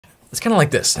It's kind of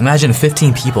like this. Imagine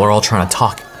 15 people are all trying to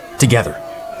talk together,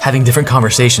 having different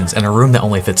conversations in a room that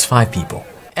only fits 5 people.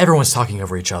 Everyone's talking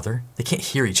over each other. They can't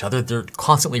hear each other. They're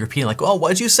constantly repeating like, oh,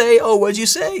 what'd you say? Oh, what'd you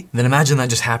say? And then imagine that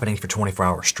just happening for 24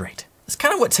 hours straight. It's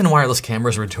kind of what 10 wireless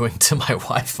cameras were doing to my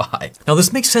Wi-Fi. Now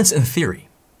this makes sense in theory,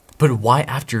 but why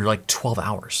after like 12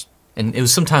 hours? And it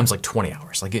was sometimes like 20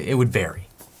 hours, like it would vary.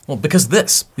 Well, because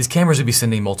these cameras would be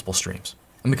sending multiple streams.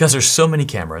 And because there's so many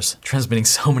cameras transmitting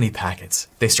so many packets,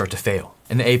 they start to fail.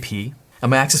 And the AP, and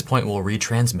my access point will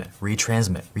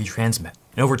retransmit.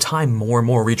 And over time, more and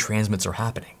more retransmits are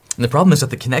happening. And the problem is that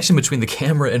the connection between the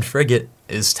camera and Frigate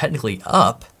is technically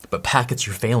up, but packets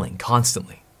are failing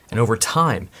constantly. And over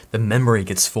time, the memory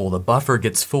gets full, the buffer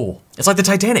gets full. It's like the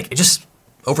Titanic, it just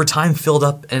over time filled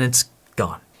up and it's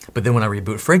gone. But then when I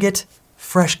reboot Frigate,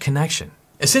 fresh connection.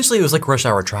 Essentially, it was like rush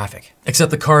hour traffic,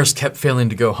 except the cars kept failing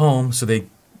to go home, so they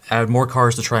added more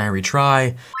cars to try and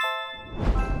retry.